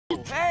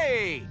Whoa!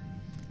 Hey!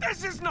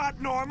 This is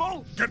not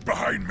normal! Get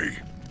behind me.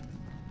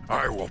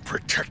 I will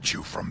protect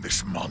you from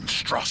this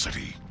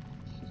monstrosity.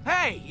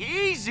 Hey,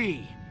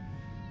 easy!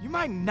 You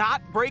mind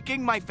not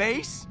breaking my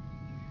face?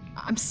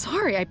 I'm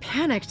sorry, I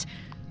panicked.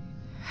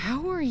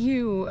 How are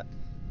you?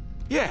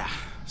 Yeah,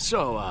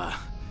 so, I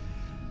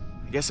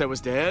guess I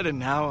was dead, and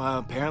now,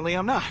 apparently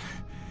I'm not.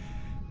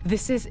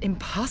 This is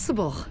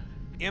impossible.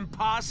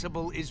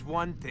 Impossible is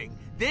one thing.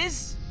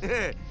 This?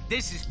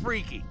 This is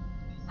freaky.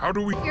 How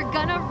do we... You're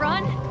gonna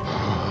run?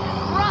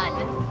 Run!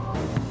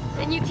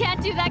 Then you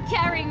can't do that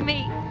carrying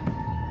me.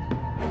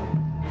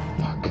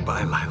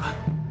 Goodbye, Lila.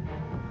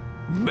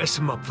 Mess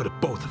him up for the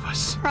both of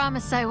us.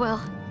 Promise I will.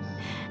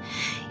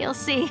 You'll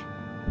see.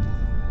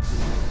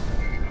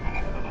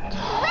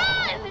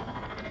 Run!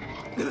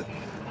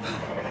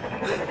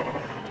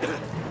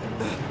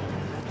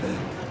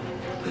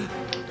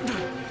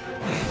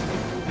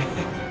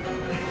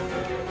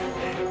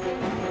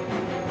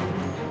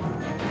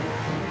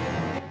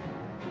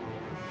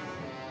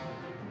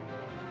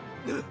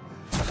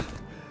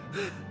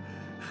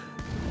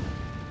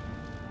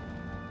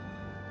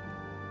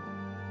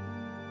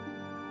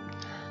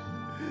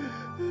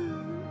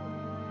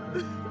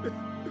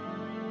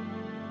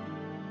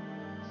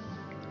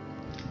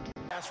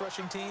 Pass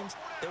rushing teams,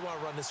 they want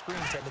to run the screen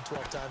 10 to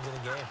 12 times in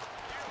a game.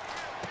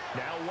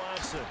 Now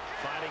Watson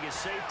finding his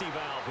safety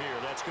valve here.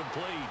 That's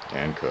complete.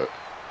 And Cook.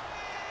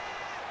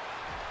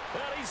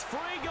 And he's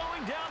free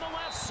going down the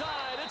left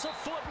side. It's a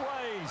foot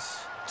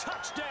race.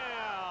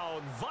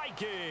 Touchdown,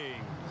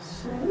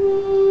 Vikings. A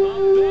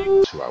big...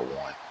 That's who I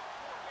want.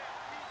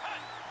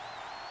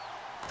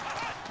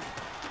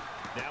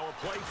 Now a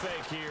play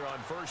fake here on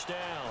first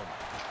down.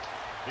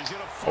 He's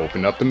gonna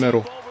Open up the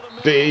middle.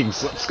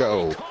 Diggs, let's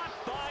go.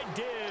 Caught by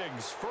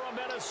Diggs for a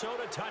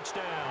Minnesota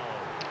touchdown.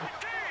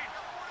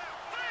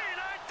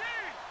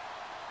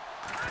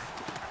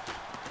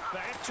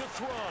 Back to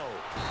throw.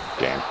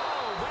 Damn.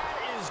 Oh, that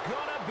is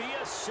gonna be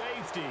a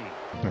safety.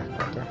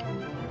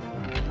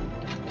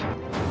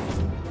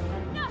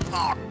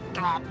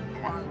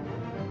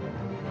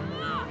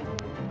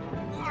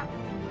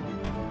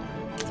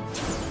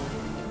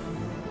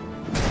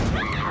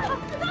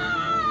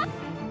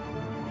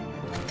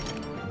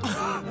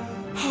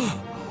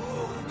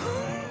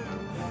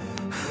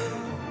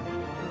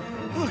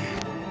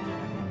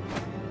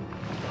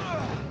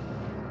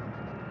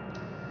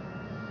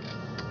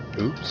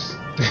 Oops.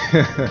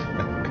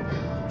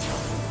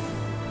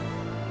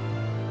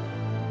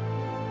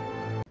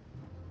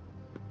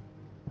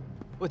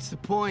 What's the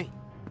point?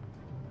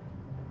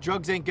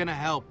 Drugs ain't gonna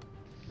help.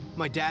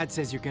 My dad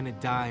says you're gonna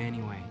die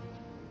anyway.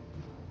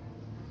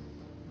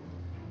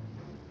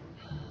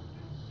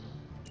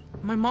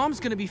 My mom's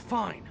gonna be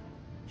fine.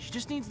 She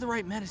just needs the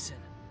right medicine.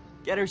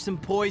 Get her some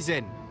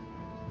poison.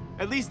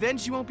 At least then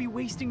she won't be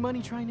wasting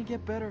money trying to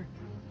get better.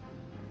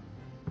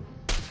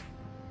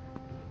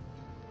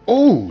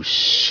 Oh,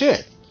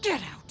 shit.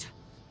 Get out!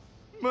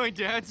 My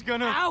dad's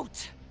gonna...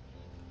 Out!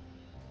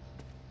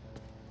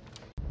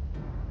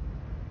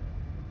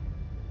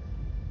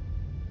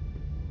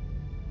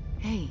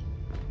 Hey,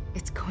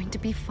 it's going to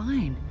be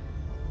fine.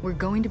 We're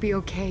going to be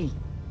okay.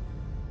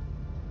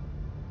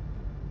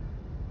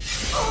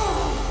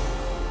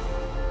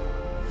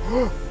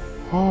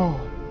 Oh.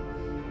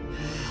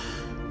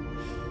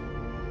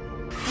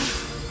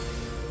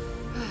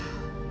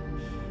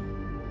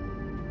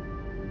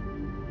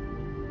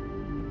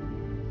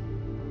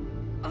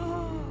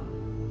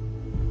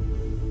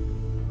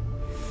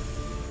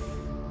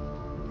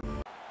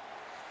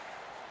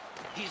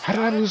 How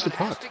did I lose the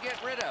puck? To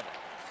get rid of it.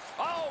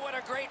 Oh, what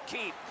a great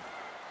keep.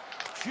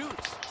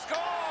 Shoots. Score!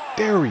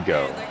 There we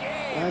go. And the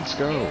game Let's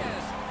go.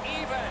 is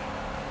even.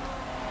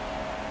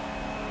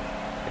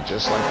 And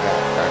just like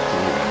that, back to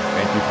even.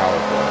 Thank you, Power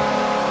Play.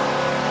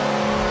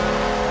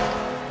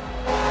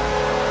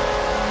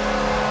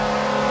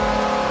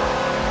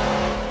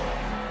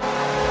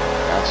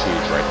 That's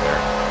huge right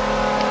there.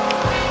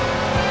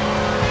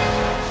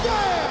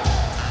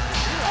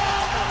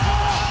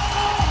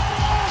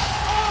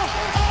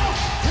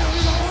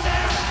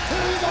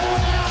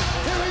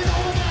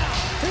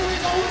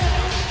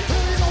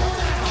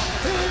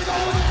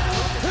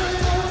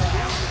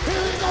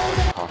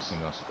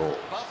 Costing us goals.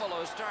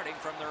 Buffalo starting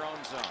from their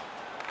own zone.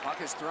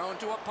 Puck is thrown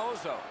to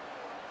Opposo.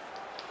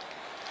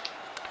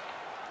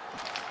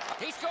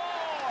 He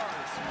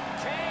scores!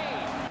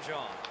 Kane!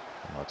 John.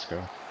 Let's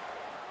go.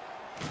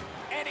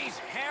 And he's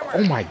hammered.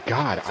 Oh my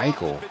god,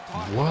 Eichel.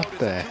 What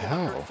the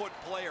hell?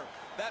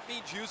 That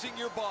means using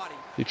your body.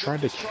 He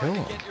tried to kill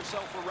him.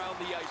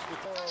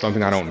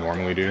 Something I don't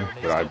normally do,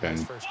 but I've been,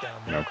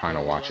 you know, kind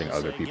of watching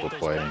other people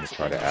play and just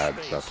try to add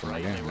stuff to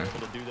my game, man.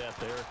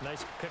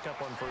 Nice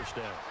pickup on first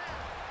down.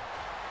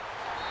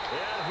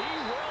 And he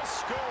will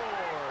score.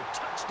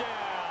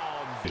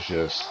 Touchdown. It's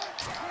just...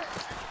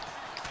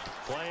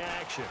 Play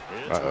action.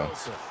 It's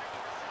Wilson.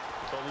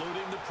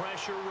 Eluding the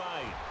pressure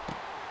right.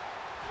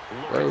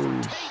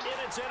 Rhodes. And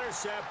it's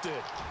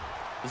intercepted.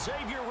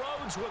 Xavier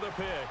Rhodes with a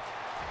pick.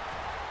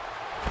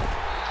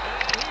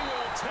 And he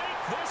will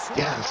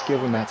Yes, give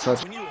him that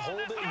touch. When you hold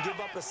it and give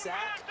up a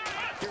sack,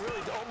 you're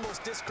really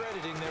almost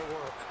discrediting their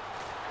work.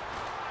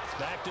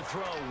 Back to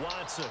throw,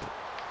 Watson.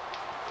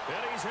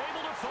 And he's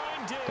able to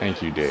find Diggs.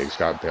 Thank you, Diggs.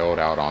 Got bailed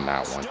out on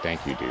that one.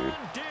 Thank you, dude.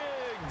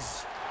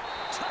 Diggs.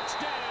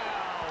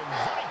 Touchdown,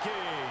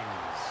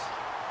 Vikings.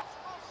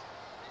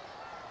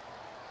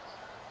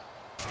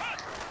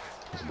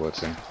 He's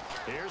blitzing.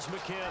 Here's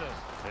McKinnon.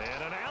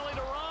 And an alley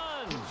to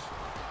run.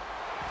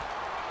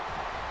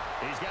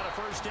 He's got a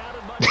first down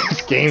and much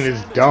This game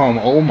is dumb.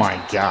 Oh my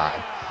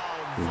god.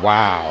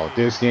 Wow,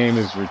 this game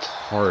is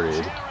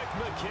retarded.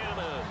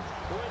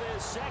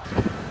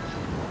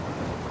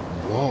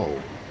 Whoa.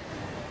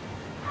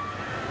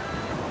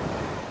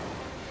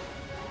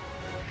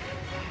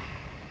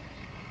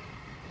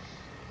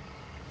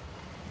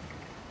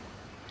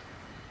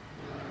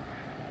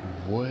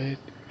 What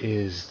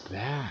is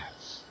that?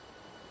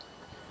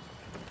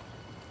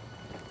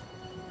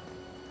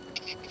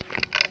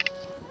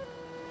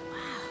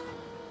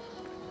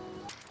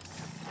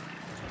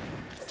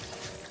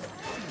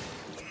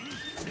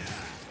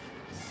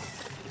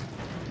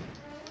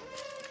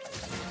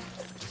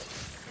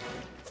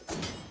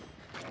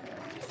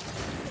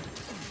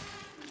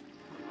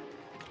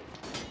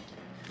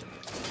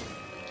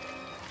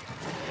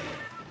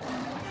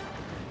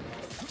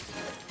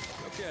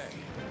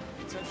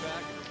 Let's head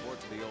back and report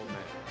to the old man.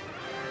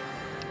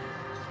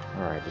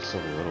 Alright, just a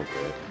little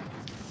bit.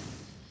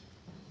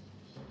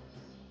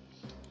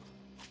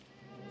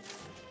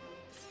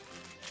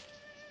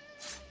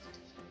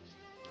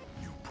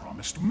 You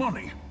promised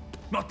money,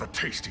 not the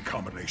tasty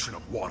combination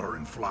of water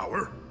and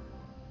flour.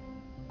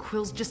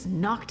 Quill's just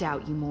knocked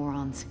out, you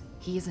morons.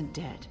 He isn't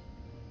dead.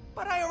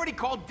 But I already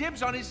called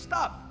dibs on his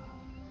stuff.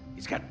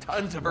 He's got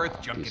tons of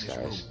earth junk in his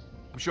room.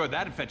 I'm sure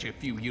that'd fetch you a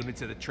few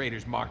units at the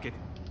trader's market.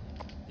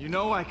 You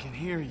know I can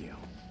hear you.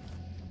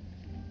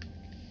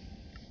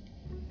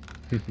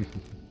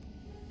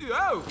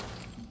 Oh!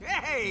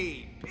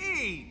 Hey,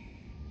 Pete!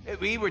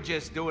 We were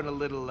just doing a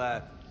little,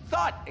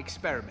 thought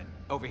experiment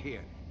over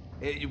here.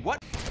 What?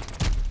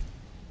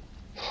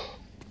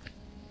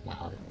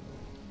 Wow.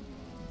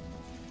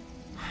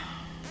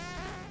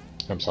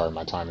 I'm sorry,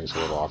 my timing's a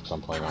little off because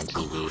I'm playing on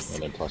TV, close.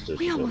 and then plus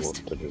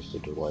there's a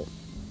delay.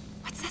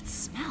 What's that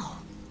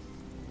smell?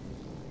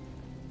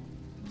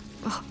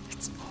 Oh,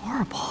 it's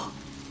horrible.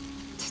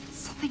 Did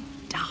something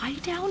die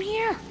down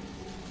here?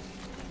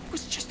 It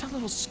was just a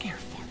little scare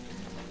fart.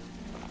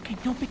 Okay,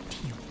 no big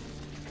deal.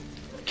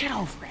 Get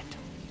over it.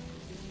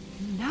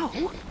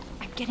 No,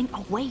 I'm getting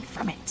away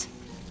from it.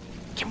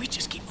 Can we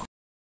just keep moving?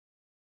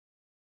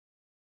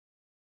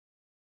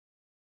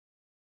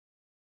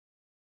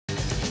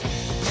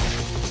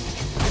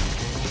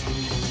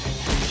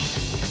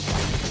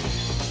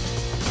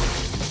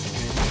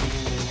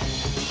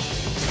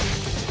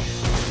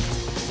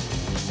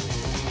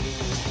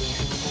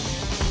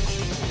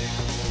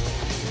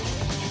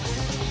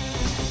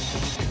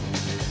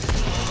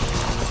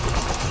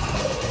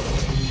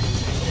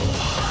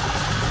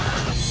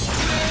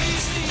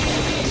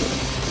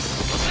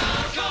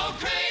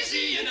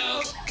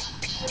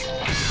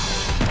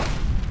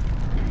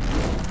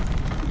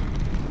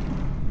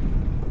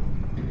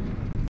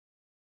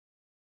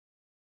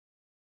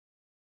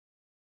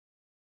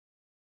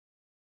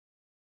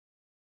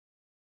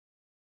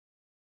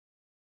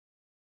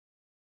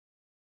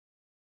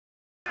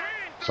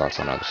 So that's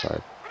on the other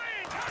side.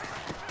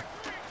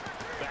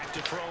 Back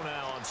to throw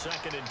now on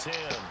 2nd and 10.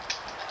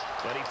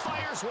 But he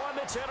fires one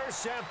that's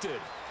intercepted.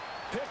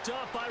 Picked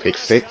up by Pick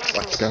six,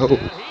 let's go.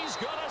 And he's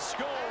gonna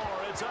score.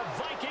 It's a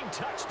Viking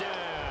touchdown.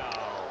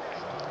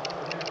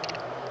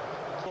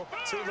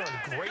 So he learned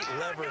great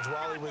leverage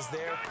while he was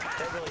there.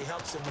 That really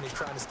helps him when he's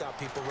trying to stop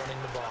people running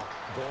the ball.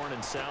 Born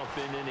in South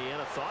Bend,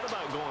 Indiana. Thought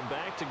about going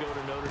back to go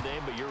to Notre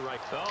Dame, but you're right.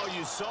 Oh,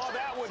 you saw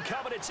that one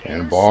coming. It's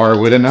And Barr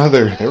with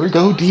another. There we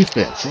go,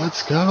 defense.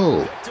 Let's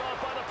go. picked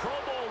up by the Pro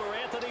Bowler,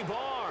 Anthony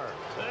Barr.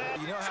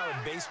 You know how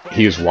in baseball,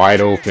 He was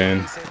wide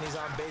open.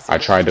 I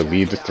tried to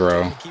lead the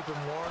throw. keep him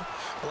warm.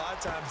 A lot of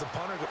times the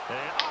punter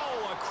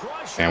A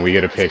crush. And we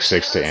get a pick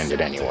six to end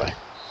it anyway.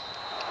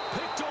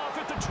 Picked off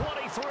at the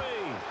 23.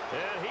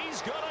 And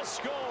he's gonna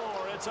score.